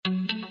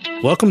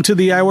Welcome to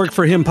the I Work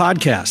for Him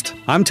podcast.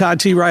 I'm Todd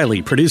T.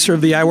 Riley, producer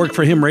of the I Work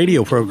for Him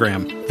radio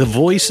program, the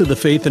voice of the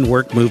faith and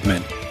work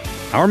movement.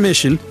 Our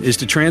mission is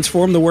to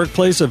transform the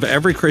workplace of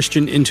every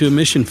Christian into a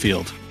mission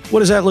field. What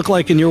does that look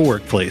like in your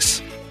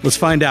workplace? Let's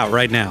find out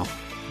right now.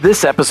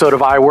 This episode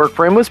of I Work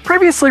for Him was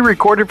previously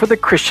recorded for the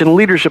Christian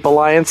Leadership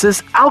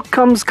Alliance's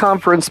Outcomes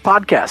Conference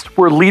podcast,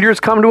 where leaders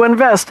come to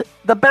invest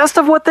the best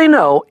of what they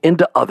know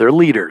into other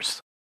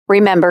leaders.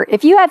 Remember,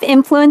 if you have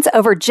influence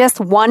over just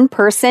one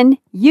person,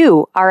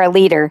 you are a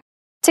leader.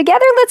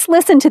 Together, let's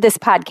listen to this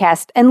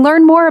podcast and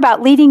learn more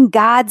about leading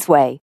God's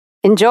way.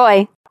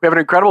 Enjoy. We have an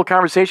incredible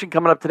conversation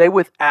coming up today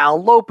with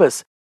Al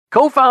Lopez,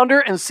 co-founder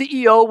and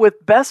CEO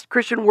with Best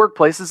Christian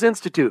Workplaces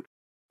Institute.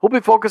 We'll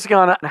be focusing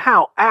on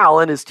how Al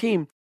and his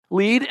team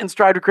lead and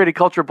strive to create a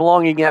culture of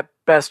belonging at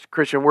Best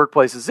Christian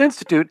Workplaces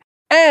Institute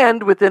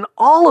and within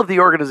all of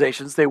the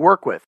organizations they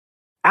work with.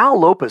 Al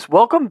Lopez,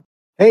 welcome.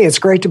 Hey, it's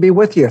great to be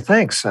with you.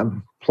 Thanks.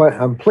 I'm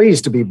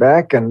pleased to be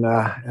back and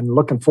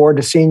looking forward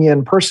to seeing you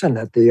in person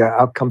at the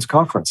Outcomes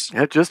Conference.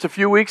 Yeah, just a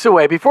few weeks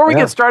away. Before we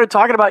get started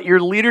talking about your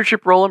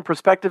leadership role and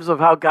perspectives of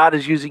how God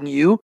is using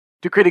you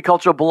to create a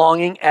culture of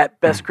belonging at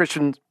Best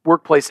Christian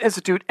Workplace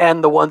Institute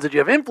and the ones that you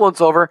have influence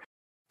over,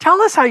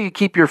 tell us how you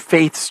keep your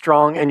faith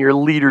strong and your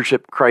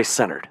leadership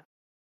Christ-centered.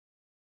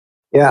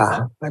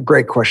 Yeah, a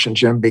great question,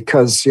 Jim,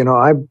 because,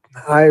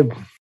 I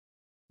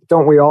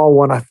don't we all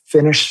want to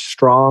finish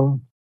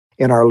strong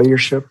in our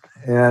leadership?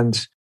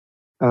 And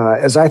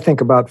as I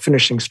think about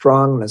finishing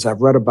strong, as I've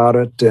read about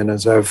it, and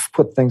as I've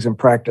put things in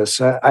practice,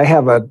 I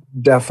have a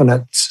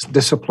definite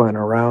discipline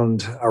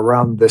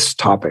around this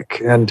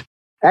topic. And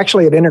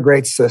actually, it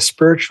integrates the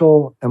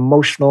spiritual,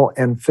 emotional,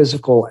 and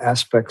physical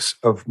aspects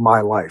of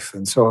my life.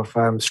 And so if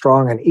I'm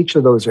strong in each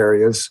of those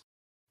areas,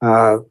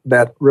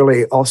 that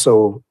really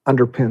also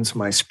underpins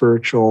my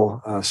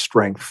spiritual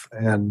strength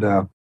and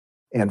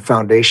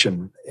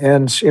foundation.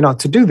 And,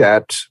 to do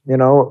that,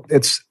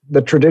 it's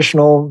the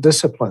traditional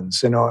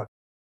disciplines.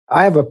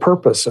 I have a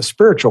purpose, a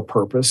spiritual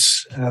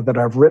purpose that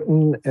I've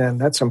written, and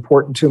that's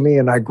important to me.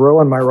 And I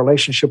grow in my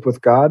relationship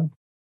with God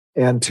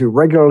and to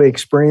regularly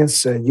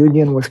experience a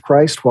union with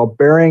Christ while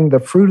bearing the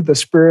fruit of the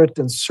Spirit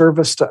in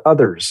service to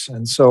others.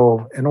 And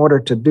so in order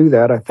to do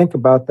that, I think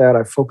about that,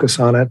 I focus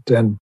on it.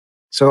 And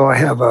so I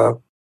have a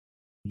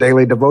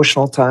daily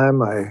devotional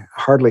time. I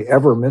hardly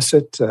ever miss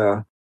it.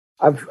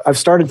 I've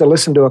started to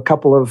listen to a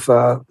couple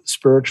of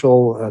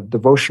spiritual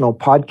devotional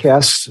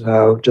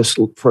podcasts just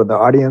for the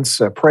audience.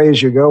 Pray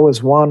As You Go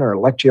is one, or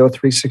Lectio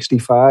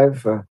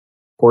 365. Of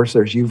course,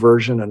 there's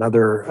YouVersion and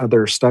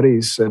other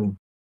studies.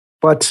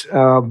 But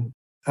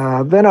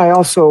then I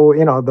also,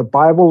 the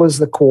Bible is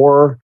the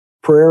core,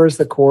 prayer is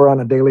the core on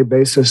a daily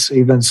basis.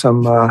 Even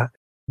some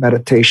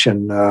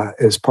meditation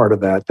is part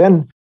of that.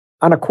 Then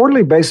on a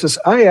quarterly basis,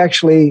 I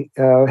actually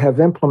have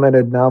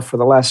implemented now for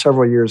the last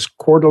several years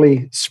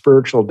quarterly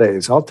spiritual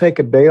days. I'll take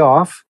a day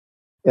off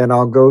and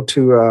I'll go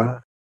to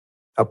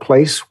a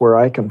place where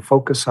I can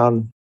focus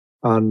on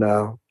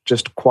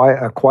just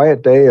a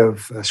quiet day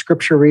of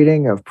scripture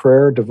reading, of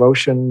prayer,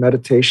 devotion,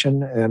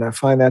 meditation, and I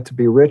find that to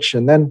be rich.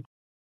 And then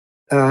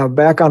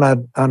back on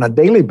a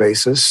daily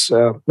basis,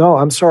 on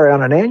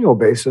an annual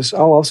basis,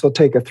 I'll also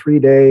take a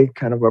 3-day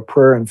kind of a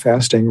prayer and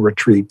fasting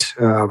retreat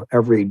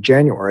every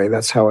January.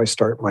 That's how I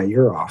start my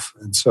year off.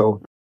 And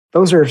so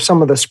those are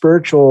some of the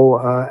spiritual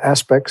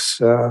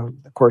aspects.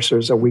 Of course,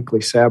 there's a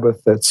weekly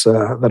Sabbath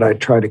that I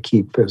try to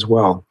keep as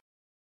well.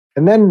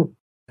 And then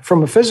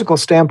from a physical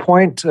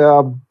standpoint,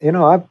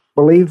 I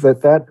believe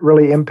that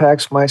really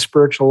impacts my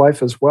spiritual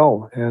life as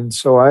well. And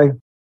so I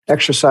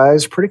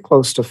exercise pretty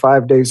close to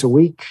 5 days a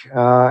week.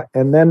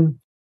 And then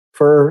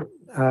for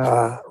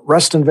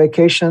rest and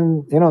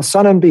vacation,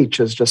 sun and beach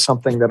is just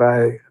something that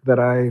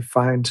I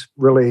find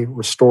really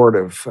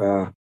restorative.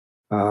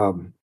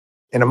 And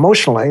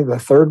emotionally, the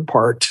third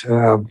part,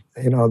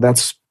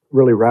 that's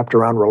really wrapped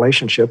around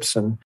relationships.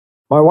 And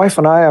my wife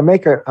and I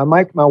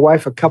make my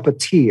wife a cup of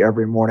tea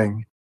every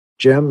morning,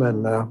 Jim.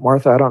 And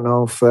Martha, I don't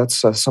know if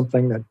that's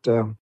something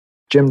that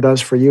Jim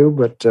does for you,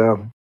 but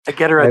I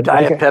get her a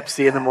Diet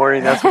Pepsi in the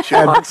morning. That's what she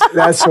wants.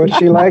 That's what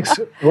she likes.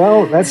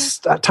 Well, that's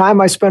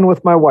time I spend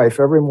with my wife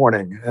every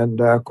morning.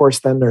 And of course,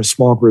 then there's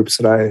small groups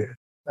that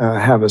I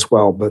have as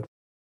well. But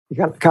you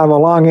got kind of a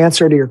long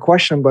answer to your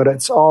question, but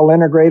it's all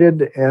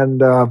integrated.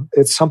 And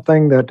it's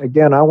something that,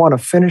 again, I want to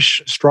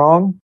finish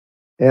strong.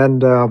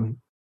 And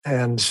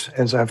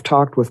as I've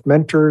talked with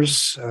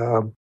mentors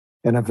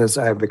and as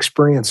I've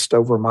experienced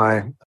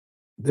over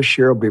this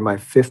year will be my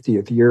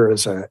 50th year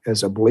as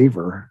a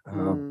believer.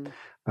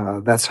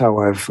 That's how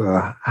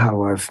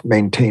I've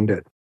maintained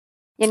it.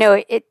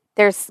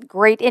 There's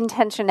great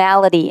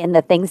intentionality in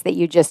the things that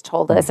you just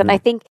told us. And I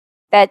think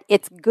that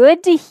it's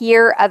good to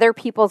hear other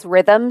people's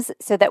rhythms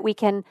so that we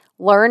can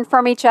learn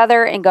from each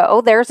other and go,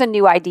 oh, there's a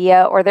new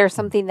idea, or there's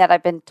something that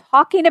I've been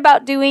talking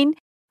about doing,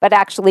 but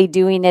actually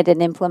doing it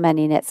and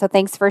implementing it. So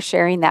thanks for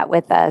sharing that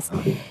with us.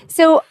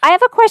 So I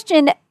have a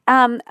question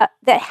that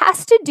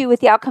has to do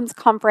with the Outcomes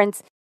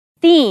Conference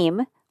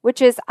theme,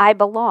 which is I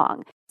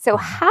belong. So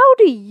how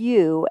do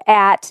you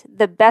at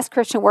the Best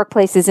Christian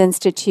Workplaces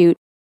Institute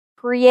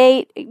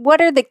what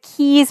are the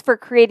keys for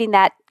creating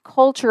that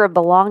culture of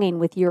belonging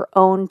with your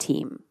own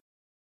team?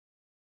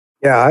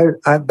 Yeah,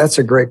 that's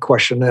a great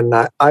question. And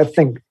I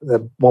think the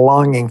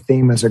belonging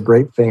theme is a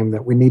great theme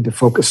that we need to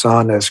focus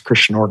on as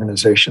Christian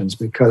organizations,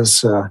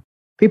 because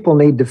people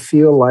need to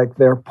feel like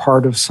they're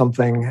part of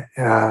something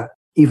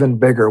even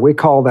bigger. We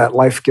call that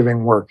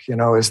life-giving work.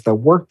 Is the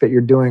work that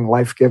you're doing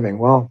life-giving?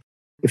 Well,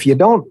 if you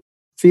don't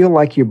feel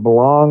like you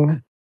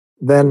belong,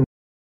 then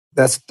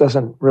that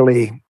doesn't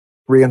really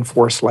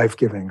reinforce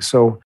life-giving.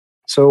 So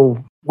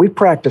we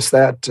practice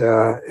that,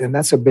 and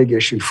that's a big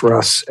issue for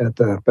us at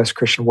the Best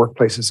Christian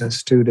Workplaces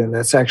Institute, and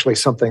that's actually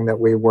something that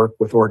we work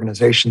with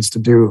organizations to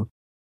do.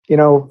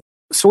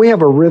 So we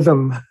have a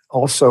rhythm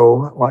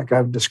also, like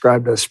I've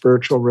described a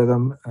spiritual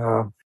rhythm.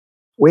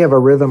 We have a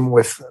rhythm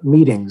with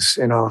meetings,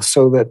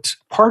 so that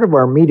part of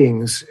our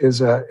meetings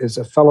is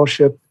a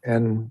fellowship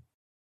and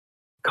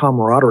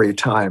camaraderie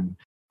time.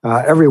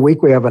 Every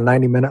week we have a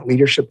 90-minute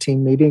leadership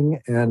team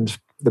meeting, and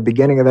the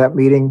beginning of that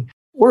meeting,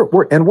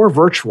 we're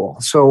virtual.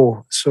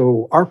 So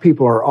our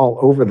people are all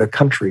over the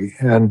country,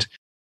 and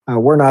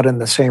we're not in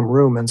the same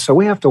room. And so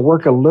we have to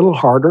work a little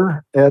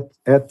harder at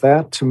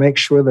that to make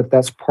sure that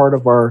that's part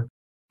of our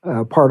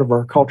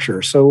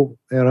culture. So,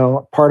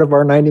 part of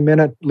our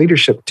 90-minute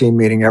leadership team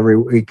meeting every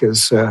week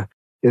is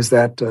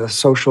that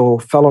social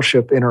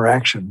fellowship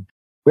interaction.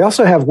 We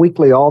also have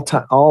weekly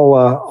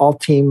all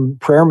team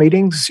prayer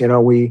meetings.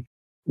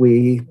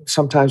 We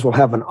sometimes will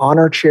have an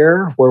honor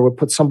chair where we'll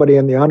put somebody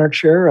in the honor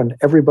chair, and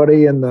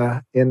everybody in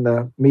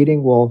the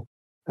meeting will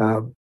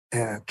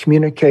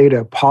communicate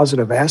a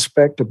positive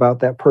aspect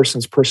about that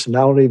person's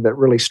personality that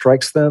really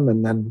strikes them,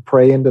 and then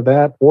pray into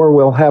that. Or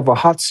we'll have a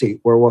hot seat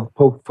where we'll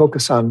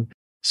focus on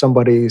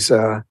somebody's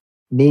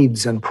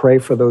needs and pray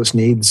for those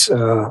needs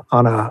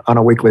on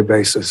a weekly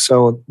basis.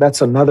 So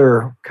that's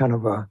another kind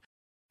of a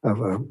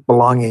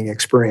belonging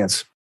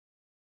experience.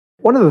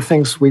 One of the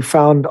things we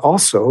found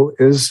also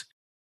is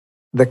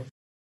the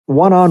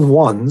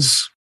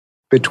one-on-ones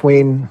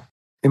between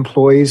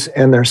employees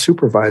and their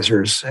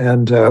supervisors.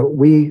 And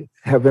we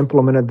have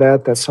implemented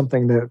that. That's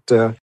something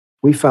that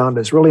we found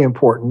is really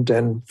important.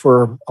 And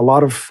for a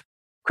lot of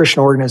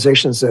Christian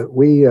organizations that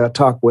we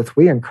talk with,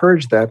 we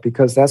encourage that,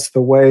 because that's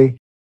the way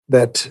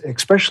that,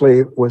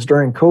 especially was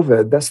during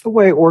COVID, that's the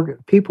way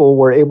people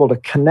were able to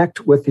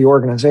connect with the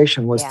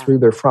organization was through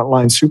their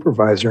frontline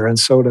supervisor. And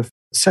so to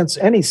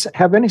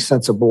have any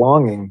sense of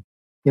belonging,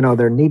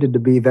 there needed to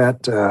be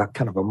that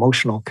kind of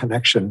emotional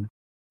connection.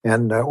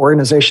 And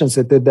organizations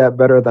that did that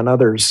better than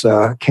others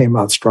came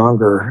out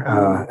stronger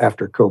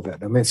after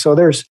COVID. I mean, so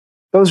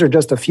those are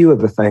just a few of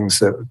the things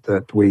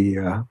that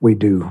we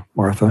do,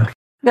 Martha.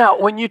 Now,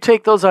 when you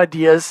take those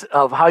ideas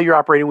of how you're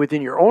operating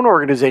within your own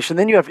organization,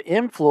 then you have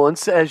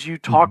influence as you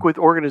talk with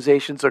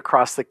organizations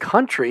across the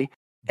country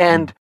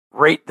and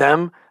rate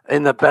them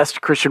in the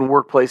Best Christian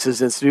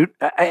Workplaces Institute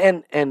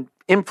and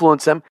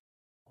influence them.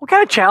 What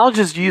kind of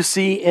challenges do you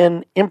see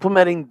in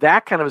implementing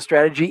that kind of a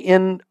strategy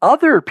in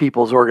other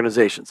people's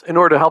organizations in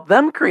order to help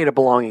them create a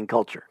belonging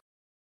culture?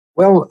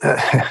 Well,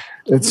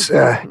 it's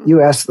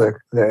you asked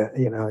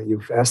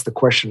you've asked the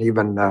question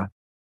even.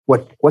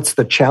 What's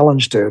the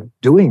challenge to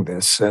doing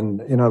this? And,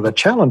 the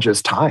challenge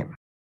is time.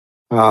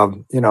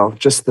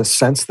 Just the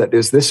sense that,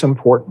 is this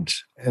important?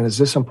 And is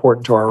this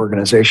important to our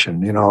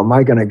organization? Am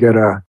I going to get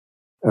a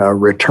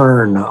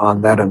return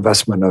on that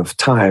investment of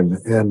time?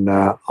 And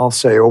I'll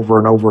say over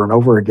and over and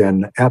over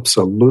again,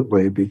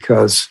 absolutely,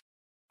 because,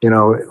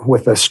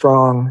 with a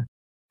strong,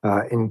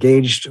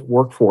 engaged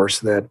workforce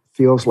that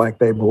feels like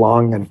they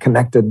belong and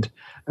connected,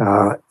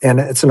 and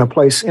it's in a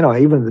place,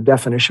 even the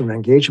definition of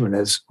engagement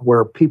is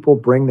where people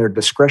bring their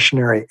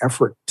discretionary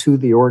effort to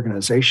the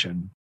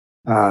organization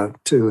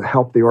to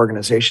help the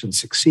organization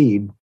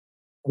succeed.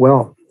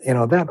 Well,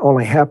 that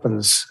only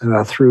happens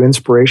through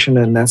inspiration,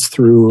 and that's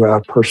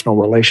through personal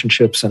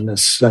relationships and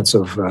this sense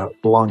of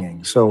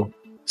belonging. So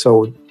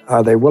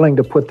are they willing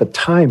to put the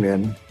time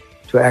in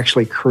to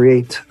actually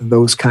create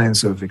those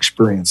kinds of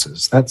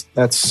experiences? That's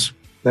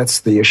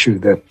the issue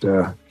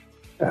that.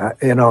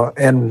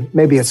 And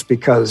maybe it's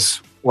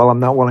because, I'm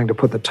not willing to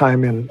put the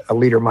time in, a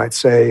leader might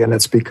say, and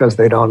it's because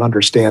they don't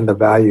understand the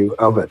value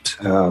of it.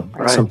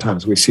 Right.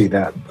 Sometimes we see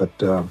that,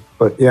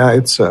 but yeah,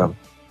 it's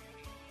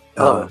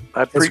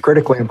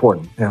critically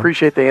important. Yeah.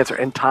 Appreciate the answer.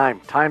 And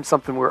time's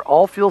something we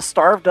all feel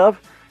starved of,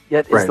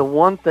 yet is the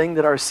one thing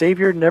that our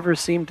Savior never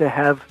seemed to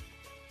have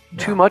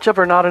too much of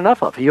or not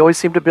enough of. He always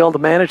seemed to be able to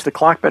manage the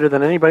clock better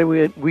than anybody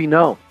we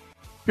know.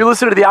 You're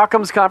listening to the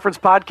Outcomes Conference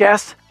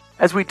podcast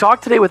as we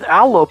talk today with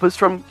Al Lopez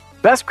from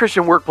Best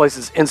Christian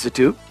Workplaces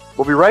Institute.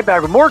 We'll be right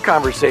back with more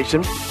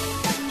conversation.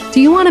 Do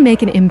you want to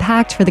make an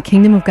impact for the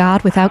kingdom of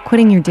God without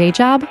quitting your day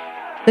job?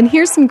 Then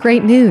here's some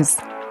great news.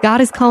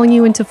 God is calling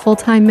you into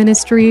full-time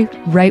ministry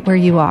right where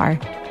you are.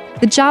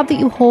 The job that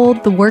you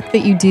hold, the work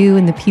that you do,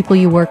 and the people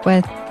you work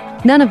with,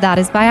 none of that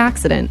is by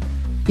accident.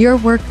 Your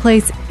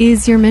workplace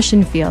is your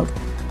mission field.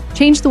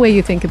 Change the way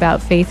you think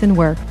about faith and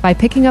work by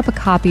picking up a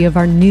copy of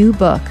our new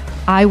book,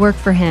 I Work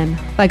for Him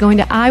by going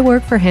to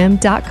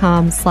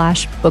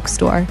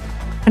iworkforhim.com/bookstore.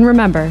 And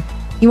remember,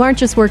 you aren't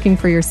just working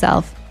for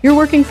yourself, you're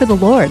working for the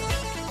Lord.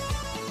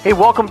 Hey,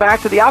 welcome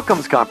back to the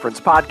Outcomes Conference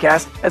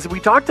podcast as we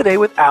talk today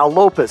with Al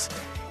Lopez.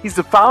 He's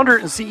the founder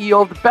and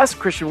CEO of the Best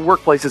Christian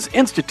Workplaces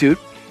Institute.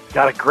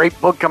 Got a great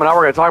book coming out.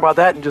 We're going to talk about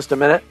that in just a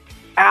minute.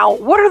 Al,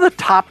 what are the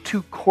top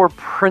 2 core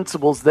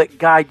principles that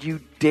guide you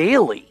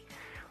daily?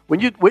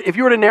 If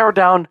you were to narrow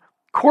down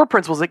core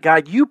principles that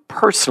guide you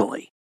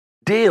personally,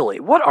 daily,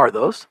 what are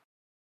those?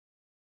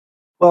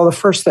 Well, the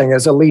first thing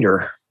as a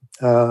leader,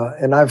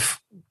 and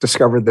I've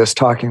discovered this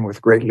talking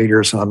with great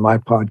leaders on my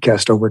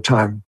podcast over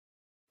time,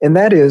 and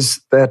that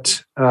is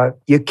that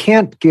you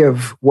can't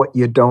give what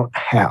you don't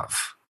have.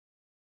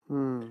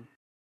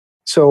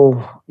 So,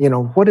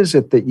 what is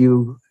it that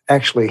you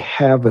actually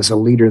have as a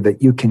leader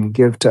that you can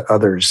give to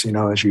others,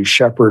 as you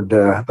shepherd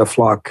the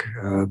flock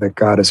that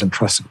God has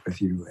entrusted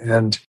with you?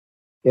 And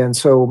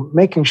so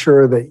making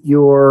sure that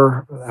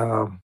you're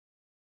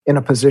in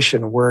a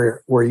position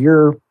where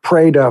you're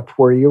prayed up,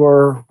 where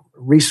you're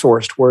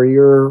resourced, where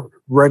you're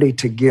ready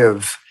to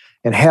give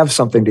and have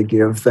something to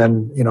give,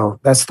 then,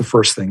 that's the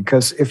first thing.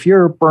 Because if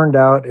you're burned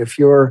out, if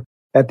you're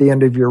at the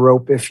end of your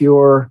rope, if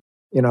you're,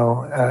 in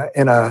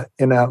a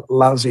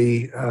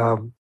lousy,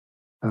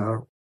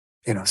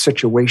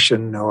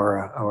 situation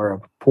or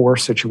a poor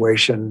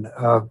situation,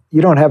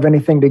 you don't have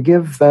anything to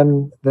give,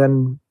 then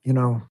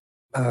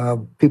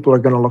people are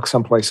going to look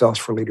someplace else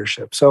for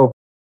leadership. So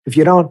if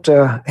you don't,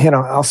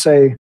 I'll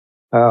say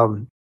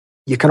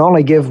you can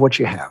only give what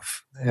you have.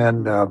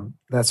 And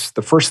that's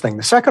the first thing.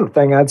 The second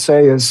thing I'd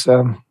say is,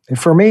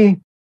 for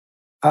me,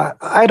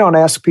 I don't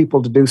ask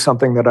people to do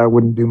something that I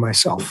wouldn't do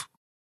myself.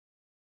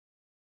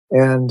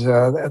 And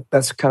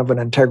that's kind of an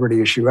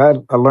integrity issue. I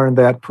learned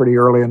that pretty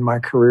early in my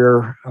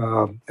career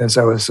as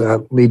I was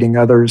leading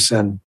others.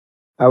 And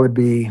I would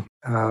be,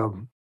 I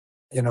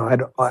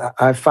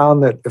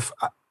found that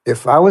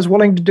if I was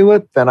willing to do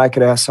it, then I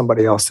could ask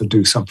somebody else to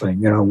do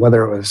something,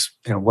 whether it was,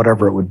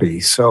 whatever it would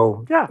be.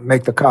 So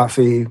make the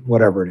coffee,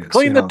 whatever it is.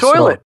 Clean the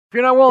toilet. So, if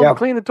you're not willing to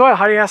clean the toilet,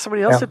 how do you ask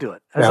somebody else to do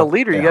it? As a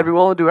leader, you got to be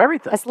willing to do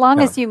everything. As long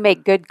as you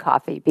make good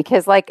coffee,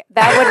 because that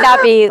would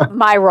not be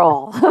my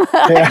role.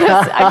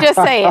 I'm just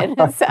saying.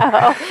 So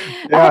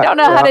I don't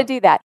know how to do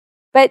that.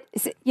 But,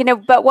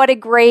 but what a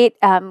great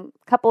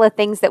couple of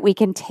things that we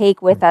can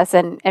take with us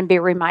and be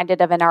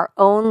reminded of in our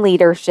own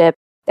leadership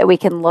that we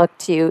can look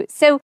to.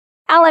 So,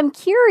 Al, I'm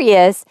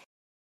curious,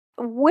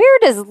 where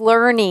does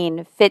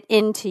learning fit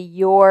into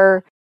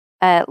your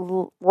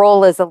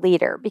role as a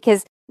leader?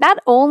 Because not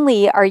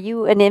only are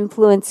you an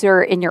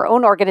influencer in your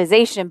own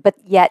organization, but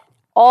yet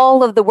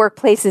all of the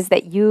workplaces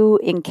that you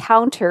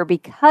encounter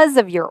because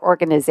of your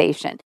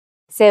organization.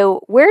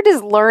 So where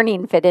does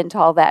learning fit into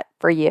all that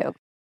for you?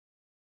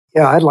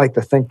 Yeah, I'd like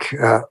to think,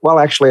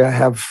 actually I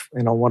have,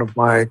 one of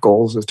my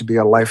goals is to be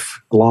a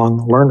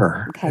lifelong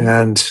learner. Okay.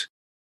 And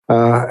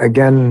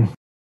again,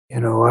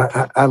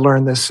 I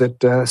learned this at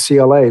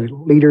CLA,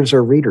 leaders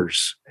are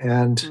readers.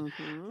 And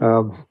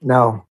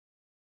now,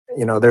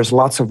 there's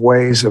lots of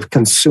ways of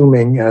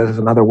consuming, as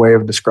another way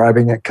of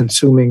describing it,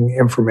 consuming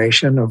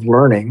information, of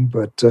learning.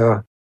 But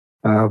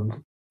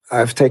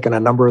I've taken a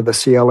number of the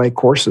CLA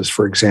courses,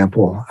 for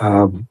example.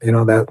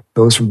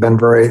 Those have been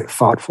very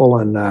thoughtful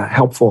and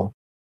helpful.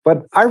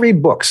 But I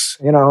read books.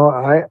 In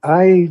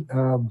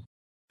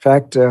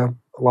fact, a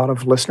lot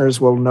of listeners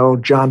will know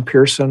John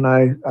Pearson.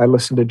 I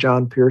listen to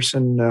John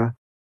Pearson.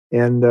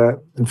 And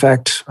in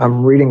fact,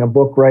 I'm reading a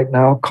book right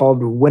now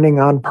called Winning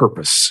on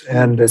Purpose.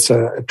 And it's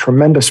a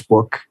tremendous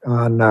book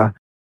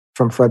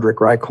from Frederick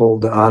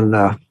Reichhold on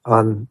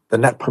the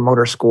Net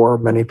Promoter Score.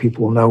 Many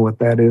people know what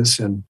that is.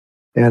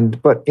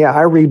 But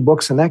I read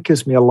books, and that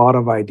gives me a lot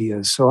of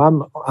ideas. So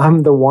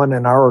I'm the one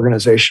in our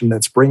organization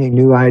that's bringing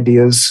new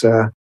ideas,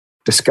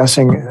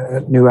 discussing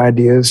new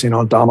ideas.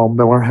 Donald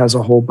Miller has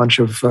a whole bunch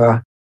of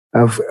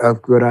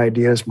good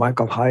ideas.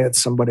 Michael Hyatt,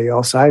 somebody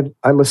else. I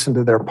listen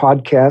to their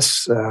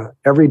podcasts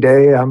every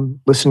day. I'm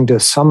listening to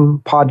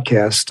some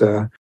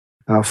podcast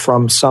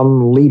from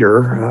some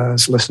leader. I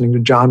was listening to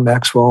John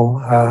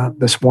Maxwell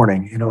this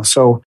morning.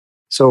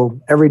 So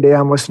every day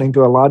I'm listening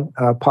to a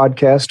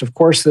podcast. Of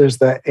course, there's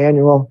the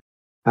annual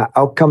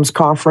Outcomes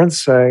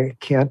Conference. I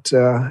can't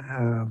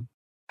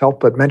help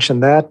but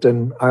mention that.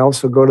 And I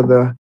also go to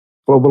the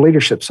Global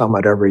Leadership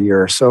Summit every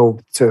year. So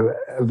to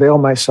avail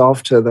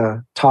myself to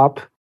the top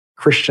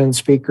Christian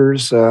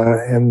speakers,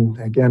 and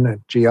again,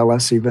 at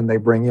GLS, even they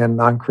bring in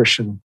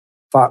non-Christian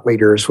thought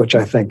leaders, which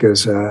I think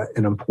is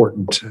an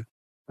important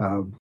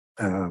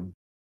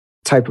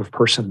type of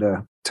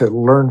person to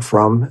learn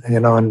from,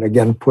 and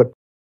again, put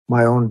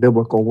my own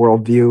biblical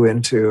worldview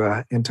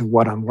into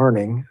what I'm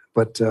learning.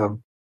 But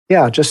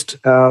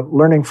just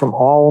learning from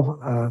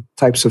all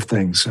types of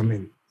things. I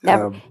mean,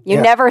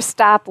 never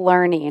stop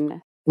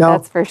learning. No,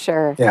 that's for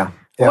sure. Yeah.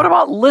 What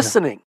about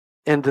listening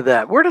into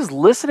that? Where does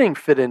listening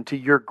fit into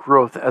your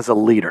growth as a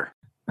leader?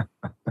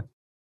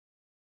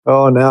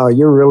 Oh, now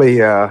you're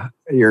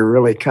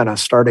really kind of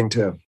starting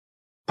to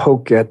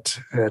poke at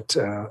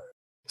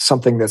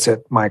something that's at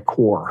my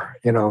core.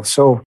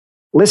 So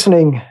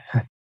listening,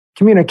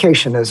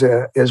 communication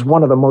is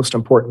one of the most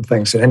important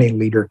things that any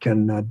leader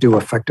can do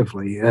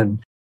effectively.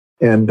 And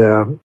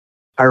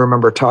I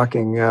remember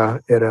talking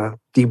at a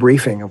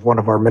debriefing of one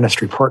of our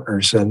ministry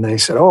partners, and they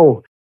said,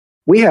 "Oh,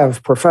 we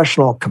have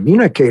professional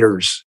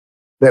communicators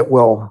that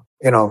will,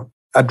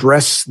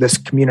 address this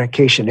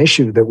communication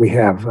issue that we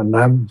have." And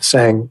I'm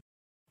saying,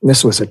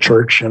 this was a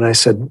church, and I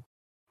said,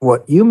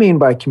 "What you mean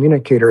by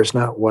communicator is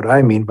not what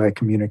I mean by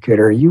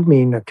communicator. You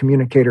mean a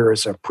communicator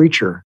is a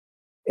preacher."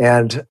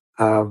 And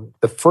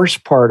the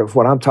first part of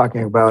what I'm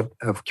talking about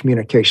of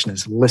communication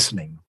is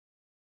listening.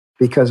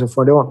 Because if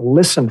we don't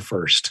listen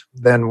first,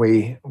 then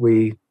we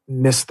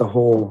miss the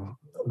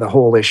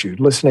whole issue.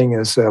 Listening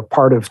is a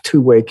part of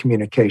two-way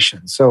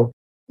communication. So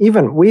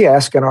even we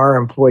ask in our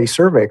employee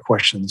survey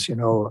questions,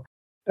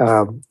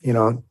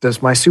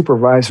 does my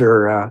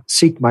supervisor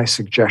seek my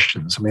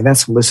suggestions? I mean,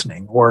 that's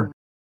listening. Or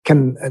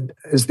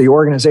is the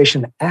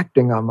organization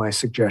acting on my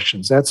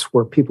suggestions? That's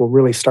where people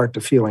really start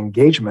to feel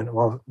engagement.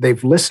 Well,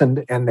 they've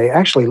listened, and they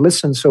actually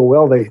listen so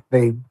well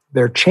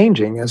they're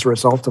changing as a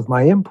result of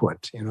my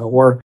input.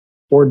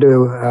 Or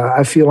do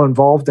I feel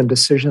involved in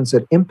decisions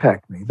that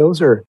impact me?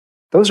 Those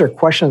are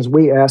questions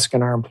we ask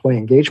in our employee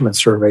engagement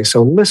survey.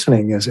 So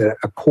listening is a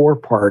core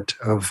part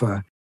of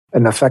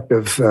an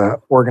effective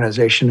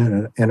organization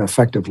and an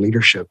effective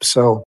leadership.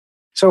 So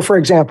for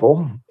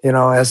example,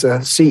 as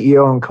a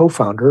CEO and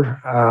co-founder,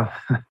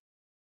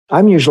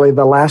 I'm usually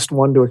the last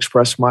one to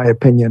express my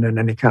opinion in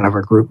any kind of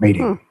a group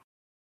meeting.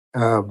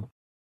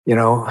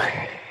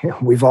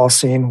 We've all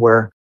seen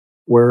where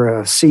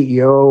a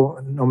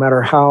CEO, no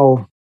matter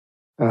how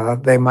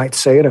they might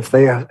say it, if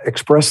they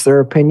express their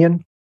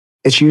opinion,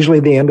 it's usually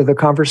the end of the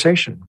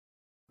conversation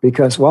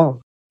because,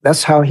 well,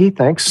 that's how he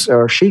thinks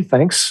or she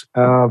thinks.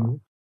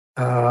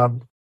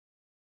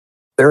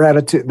 Their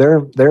attitude,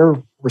 their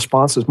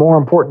response is more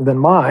important than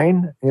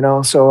mine,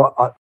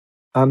 so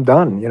I'm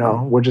done,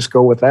 we'll just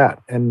go with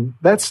that. And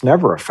that's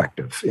never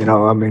effective,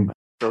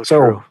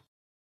 True.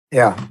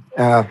 Yeah.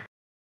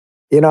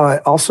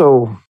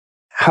 Also,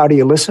 how do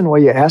you listen?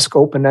 Well, you ask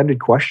open-ended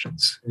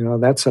questions.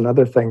 That's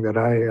another thing that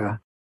I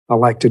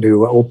like to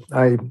do.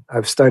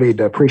 I've studied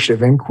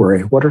appreciative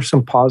inquiry. What are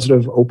some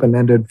positive,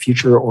 open-ended,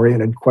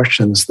 future-oriented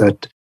questions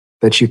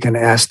that you can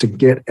ask to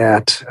get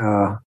at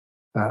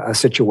a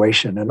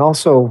situation? And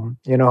also,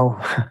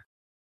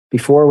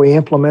 before we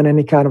implement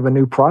any kind of a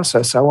new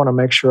process, I want to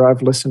make sure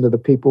I've listened to the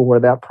people who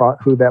that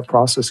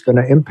process is going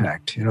to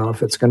impact.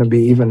 If it's going to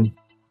be even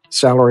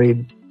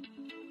salary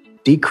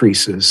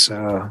decreases.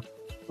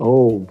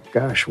 Oh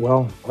gosh,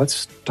 well,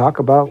 let's talk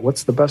about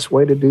what's the best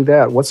way to do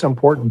that. What's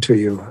important to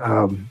you?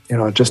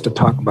 Just to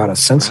talk about a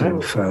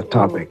sensitive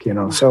topic.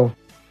 So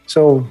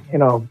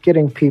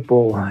getting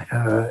people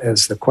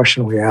as the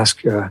question we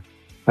ask.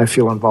 I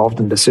feel involved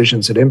in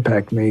decisions that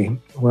impact me.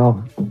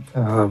 Well,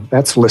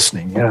 that's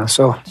listening.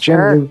 So Jim,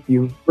 Sure.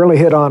 you really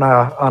hit on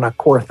a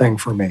core thing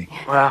for me.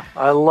 Wow,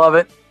 I love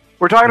it.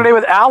 We're talking today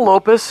with Al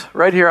Lopus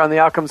right here on the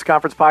Outcomes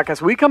Conference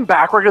podcast. When we come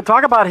back, we're going to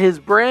talk about his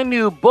brand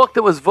new book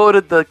that was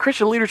voted the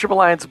Christian Leadership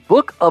Alliance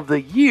Book of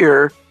the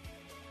Year,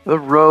 The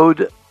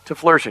Road to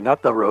Flourishing.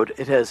 Not The Road,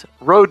 it has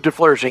Road to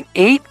Flourishing.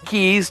 8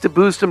 keys to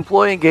boost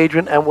employee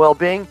engagement and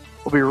well-being.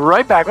 We'll be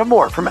right back with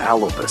more from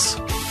Al Lopus.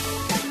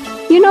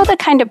 You know the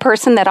kind of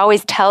person that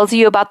always tells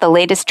you about the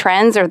latest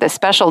trends or the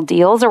special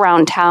deals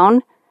around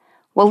town?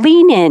 Well,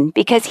 lean in,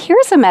 because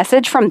here's a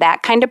message from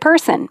that kind of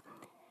person.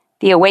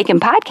 The Awaken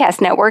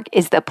Podcast Network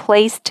is the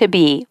place to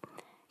be.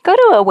 Go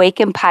to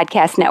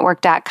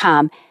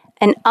awakenpodcastnetwork.com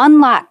and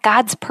unlock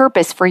God's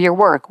purpose for your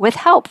work with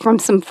help from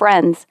some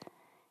friends.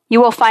 You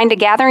will find a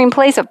gathering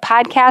place of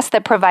podcasts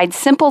that provide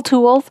simple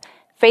tools,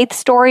 faith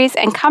stories,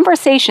 and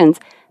conversations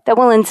that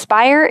will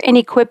inspire and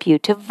equip you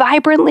to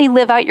vibrantly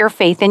live out your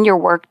faith in your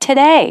work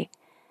today.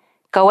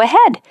 Go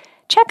ahead,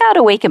 check out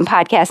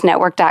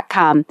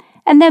awakenpodcastnetwork.com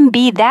and then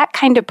be that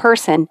kind of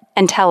person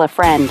and tell a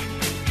friend.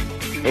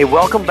 Hey,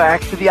 welcome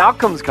back to the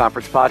Outcomes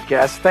Conference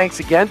podcast. Thanks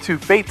again to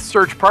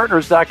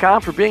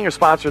faithsearchpartners.com for being a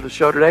sponsor of the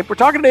show today. We're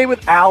talking today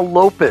with Al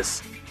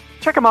Lopus.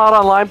 Check him out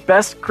online,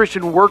 Best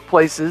Christian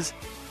Workplaces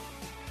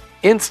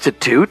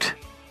Institute.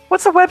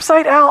 What's the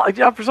website, Al?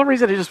 For some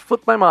reason, it just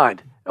flipped my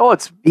mind. Oh,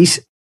 it's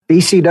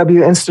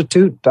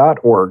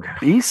bcwinstitute.org.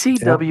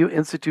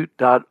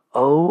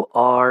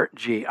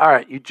 bcwinstitute.org. All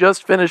right, you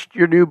just finished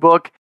your new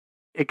book.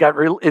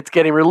 It's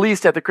getting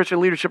released at the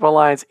Christian Leadership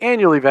Alliance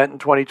annual event in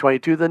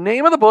 2022. The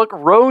name of the book,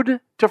 Road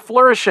to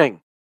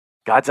Flourishing,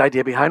 God's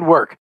Idea Behind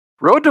Work.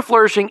 Road to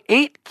Flourishing,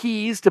 8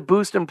 keys to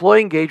boost employee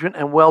engagement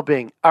and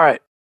well-being. All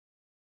right,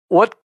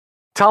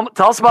 tell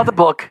us about the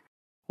book.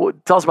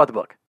 Tell us about the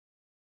book.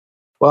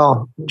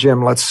 Well,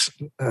 Jim, let's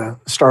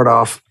start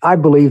off. I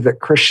believe that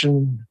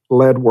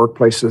Christian-led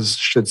workplaces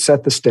should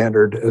set the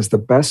standard as the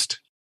best,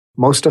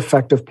 most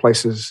effective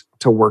places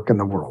to work in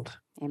the world.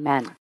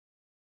 Amen.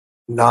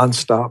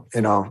 Nonstop,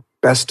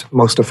 best,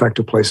 most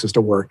effective places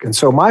to work. And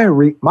so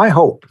my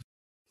hope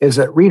is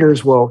that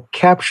readers will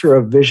capture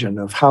a vision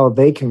of how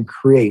they can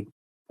create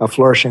a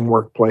flourishing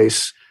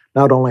workplace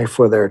not only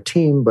for their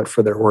team, but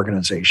for their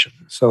organization.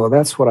 So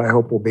that's what I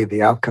hope will be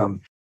the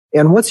outcome.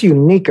 And what's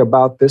unique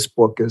about this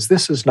book is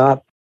this is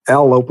not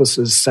Al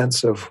Lopez's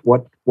sense of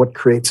what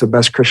creates a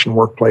best Christian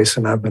workplace,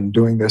 and I've been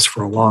doing this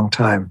for a long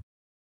time.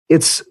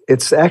 It's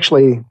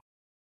actually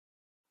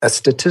a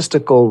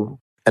statistical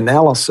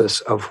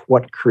analysis of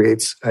what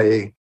creates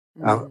a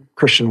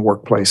Christian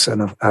workplace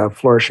and a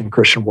flourishing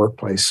Christian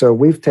workplace. So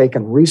we've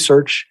taken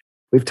research,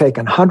 we've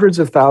taken hundreds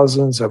of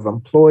thousands of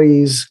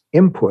employees'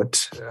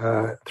 input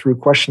through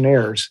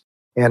questionnaires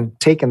and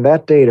taken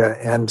that data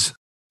and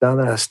done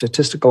a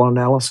statistical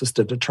analysis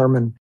to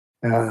determine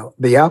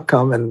the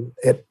outcome. And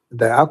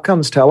the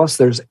outcomes tell us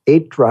there's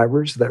 8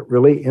 drivers that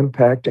really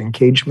impact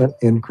engagement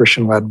in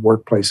Christian-led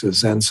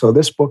workplaces. And so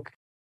this book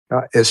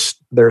is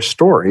their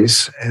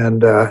stories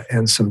and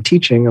some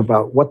teaching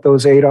about what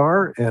those 8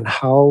 are and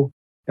how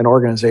an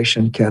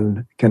organization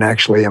can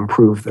actually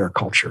improve their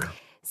culture.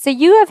 So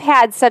you have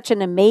had such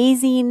an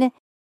amazing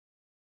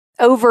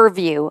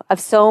overview of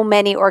so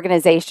many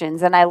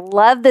organizations, and I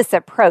love this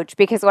approach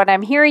because what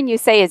I'm hearing you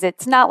say is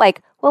it's not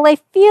like, well, I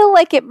feel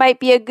like it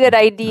might be a good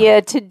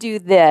idea to do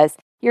this.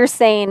 You're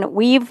saying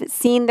we've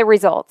seen the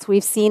results.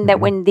 We've seen that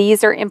when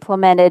these are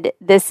implemented,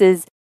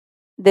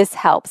 this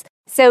helps.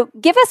 So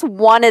give us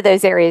one of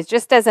those areas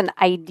just as an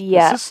idea.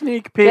 Just a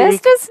sneak peek.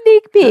 Just a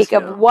sneak peek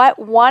of what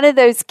one of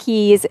those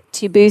keys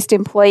to boost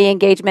employee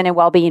engagement and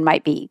well-being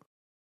might be.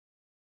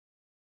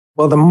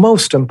 Well, the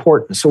most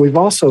important, so we've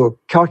also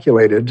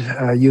calculated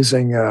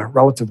using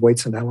relative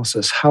weights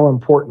analysis how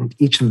important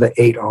each of the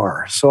 8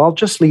 are. So I'll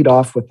just lead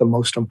off with the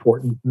most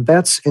important.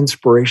 That's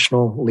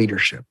inspirational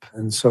leadership.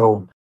 And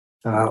so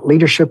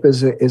leadership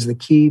is the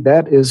key.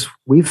 That is,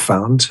 we've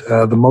found,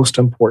 the most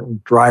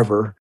important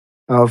driver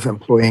of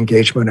employee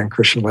engagement in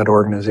Christian-led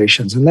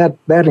organizations. And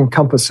that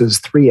encompasses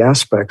 3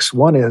 aspects.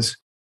 One is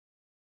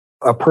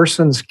a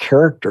person's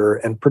character,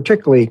 and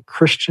particularly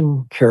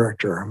Christian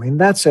character. I mean,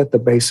 that's at the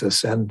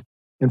basis. And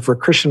for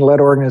Christian-led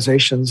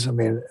organizations, I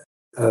mean,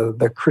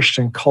 the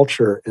Christian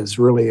culture is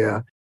really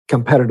a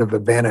competitive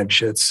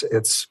advantage. It's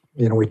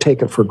we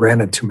take it for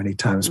granted too many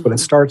times, but it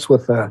starts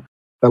with the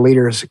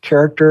leader's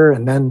character,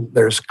 and then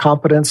there's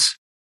competence.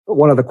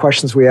 One of the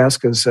questions we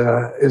ask is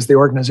the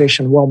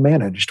organization well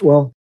managed?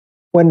 Well,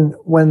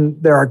 when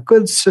there are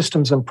good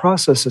systems and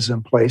processes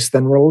in place,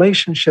 then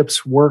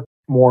relationships work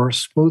more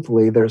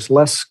smoothly. There's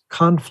less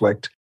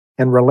conflict,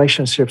 and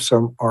relationships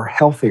are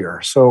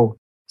healthier. So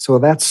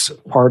that's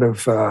part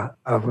of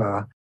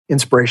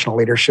inspirational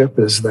leadership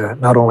is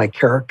not only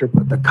character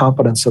but the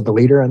competence of the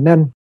leader. And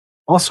then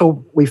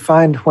also we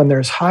find when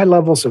there's high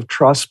levels of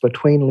trust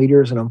between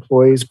leaders and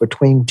employees,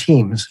 between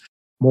teams,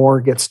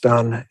 more gets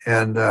done,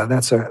 and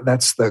that's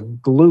the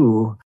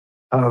glue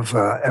of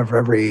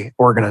every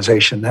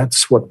organization.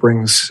 That's what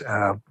brings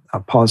a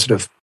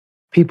positive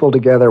people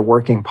together,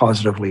 working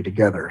positively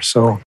together.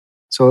 So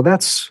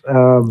that's.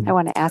 I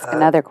want to ask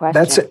another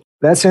question.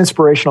 That's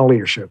inspirational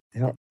leadership.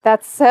 Yep.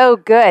 That's so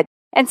good.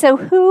 And so,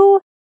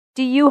 who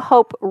do you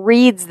hope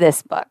reads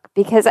this book?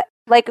 Because,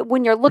 like,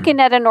 when you're looking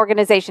at an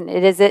organization,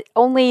 is it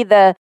only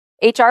the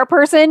HR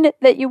person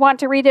that you want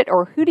to read it,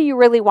 or who do you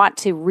really want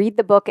to read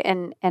the book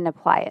and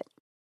apply it?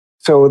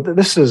 So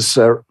this is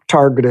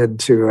targeted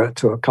to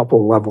a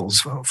couple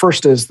levels.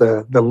 First is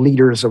the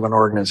leaders of an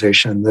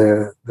organization,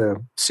 the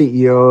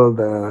CEO,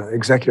 the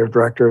executive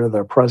director,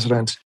 the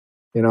president.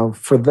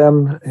 For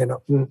them,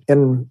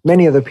 and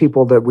many of the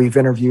people that we've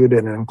interviewed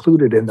and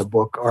included in the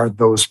book are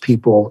those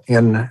people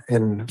in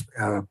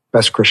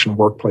best Christian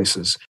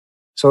workplaces.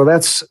 So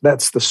that's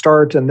the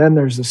start, and then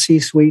there's the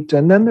C-suite,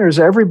 and then there's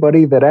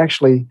everybody that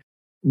actually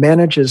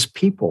manages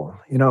people.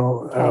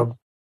 Okay.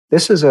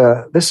 This is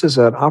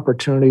an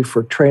opportunity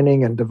for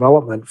training and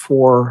development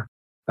for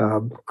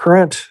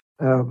current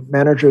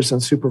managers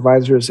and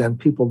supervisors and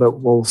people that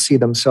will see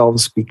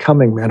themselves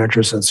becoming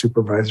managers and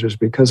supervisors,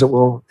 because it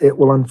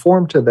will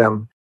inform to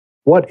them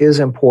what is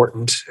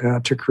important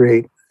to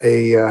create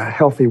a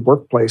healthy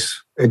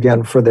workplace,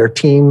 again, for their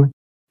team,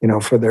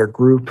 for their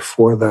group,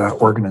 for the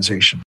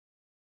organization.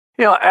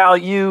 Al,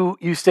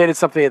 you stated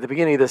something at the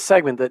beginning of this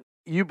segment that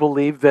you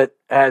believe that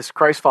as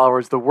Christ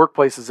followers, the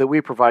workplaces that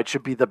we provide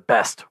should be the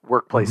best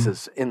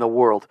workplaces in the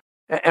world.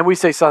 And we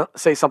say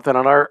something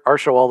on our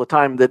show all the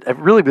time that I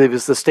really believe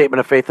is the statement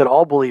of faith that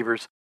all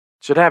believers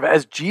should have.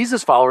 As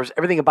Jesus followers,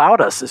 everything about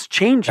us is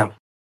changing. Yeah.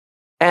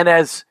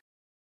 And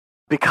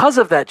because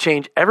of that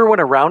change,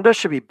 everyone around us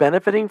should be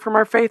benefiting from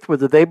our faith,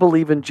 whether they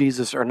believe in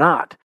Jesus or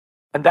not.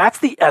 And that's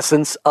the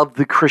essence of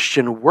the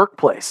Christian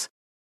workplace.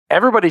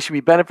 Everybody should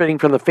be benefiting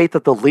from the faith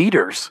of the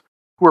leaders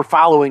who are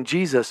following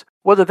Jesus,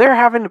 whether they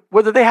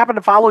happen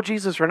to follow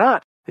Jesus or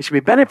not. They should be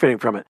benefiting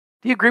from it.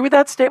 Do you agree with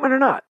that statement or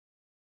not?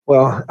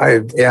 Well,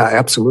 yeah,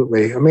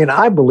 absolutely. I mean,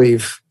 I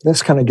believe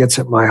this kind of gets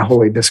at my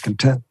holy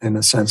discontent in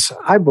a sense.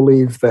 I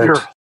believe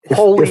that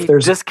if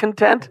there's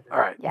discontent. All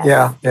right.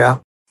 Yes.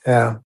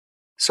 Yeah.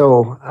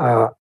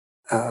 So,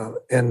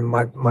 and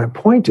my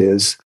point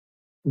is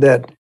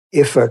that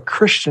if a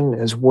Christian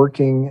is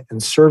working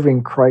and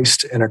serving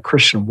Christ in a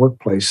Christian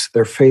workplace,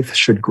 their faith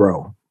should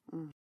grow.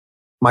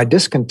 My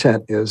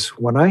discontent is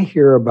when I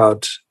hear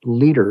about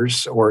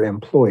leaders or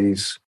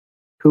employees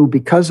who,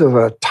 because of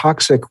a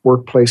toxic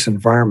workplace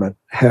environment,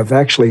 have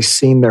actually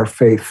seen their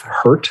faith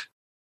hurt,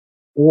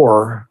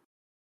 or,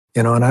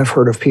 and I've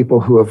heard of people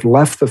who have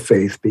left the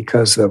faith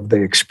because of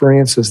the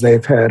experiences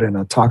they've had in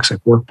a toxic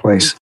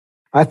workplace.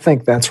 I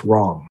think that's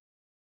wrong.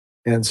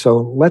 And so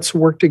let's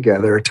work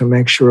together to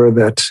make sure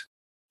that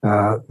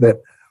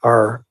that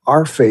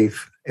our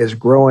faith is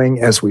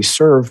growing as we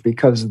serve,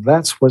 because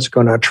that's what's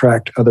going to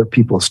attract other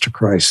peoples to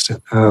Christ.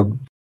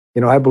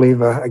 I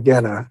believe,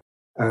 again,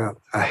 a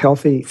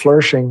healthy,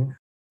 flourishing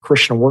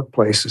Christian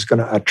workplace is going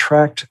to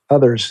attract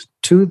others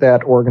to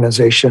that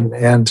organization.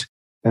 And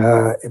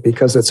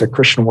because it's a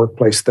Christian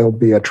workplace, they'll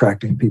be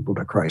attracting people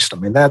to Christ. I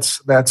mean,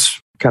 that's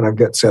kind of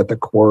gets at the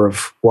core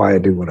of why I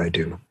do what I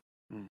do.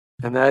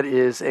 And that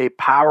is a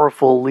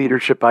powerful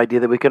leadership idea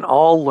that we can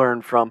all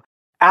learn from.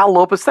 Al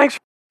Lopez, thanks.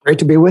 Great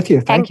to be with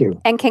you. Thank you.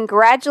 And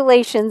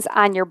congratulations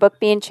on your book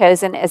being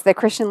chosen as the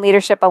Christian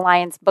Leadership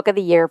Alliance Book of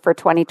the Year for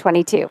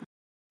 2022.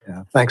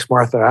 Yeah, thanks,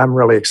 Martha. I'm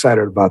really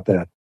excited about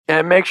that.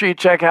 And make sure you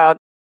check out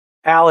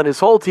Al and his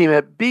whole team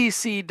at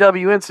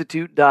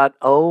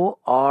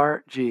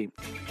bcwinstitute.org.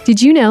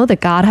 Did you know that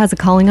God has a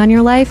calling on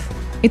your life?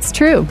 It's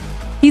true.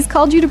 He's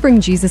called you to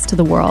bring Jesus to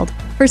the world.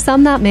 For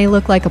some, that may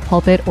look like a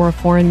pulpit or a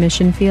foreign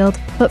mission field,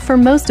 but for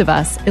most of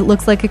us, it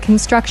looks like a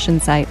construction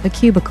site, a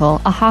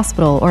cubicle, a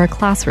hospital, or a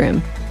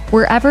classroom.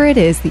 Wherever it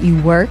is that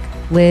you work,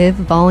 live,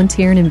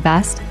 volunteer, and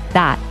invest,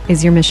 that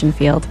is your mission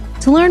field.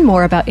 To learn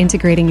more about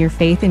integrating your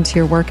faith into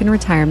your work and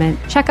retirement,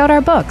 check out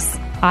our books,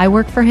 I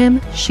Work for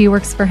Him, She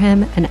Works for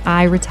Him, and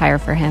I Retire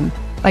for Him,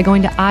 by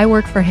going to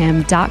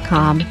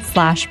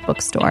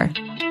iworkforhim.com/bookstore.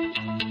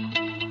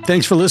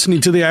 Thanks for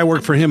listening to the I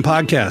Work for Him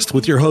podcast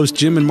with your hosts,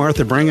 Jim and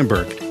Martha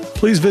Brangenberg.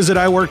 Please visit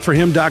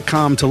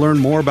iworkforhim.com to learn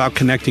more about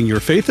connecting your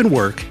faith and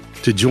work,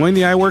 to join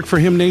the I Work for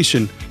Him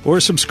Nation, or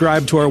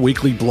subscribe to our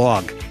weekly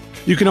blog.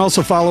 You can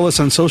also follow us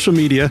on social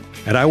media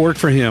at I Work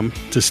for Him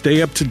to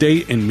stay up to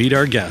date and meet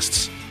our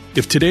guests.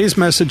 If today's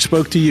message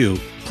spoke to you,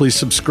 please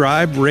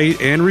subscribe,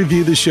 rate, and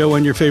review the show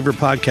on your favorite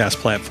podcast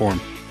platform.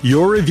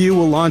 Your review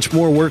will launch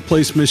more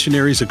workplace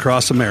missionaries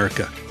across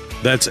America.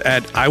 That's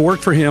at I Work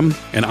for Him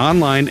and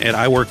online at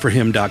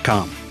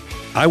iworkforhim.com.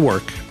 I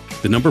work,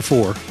 the number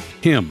 4,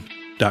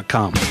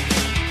 him.com.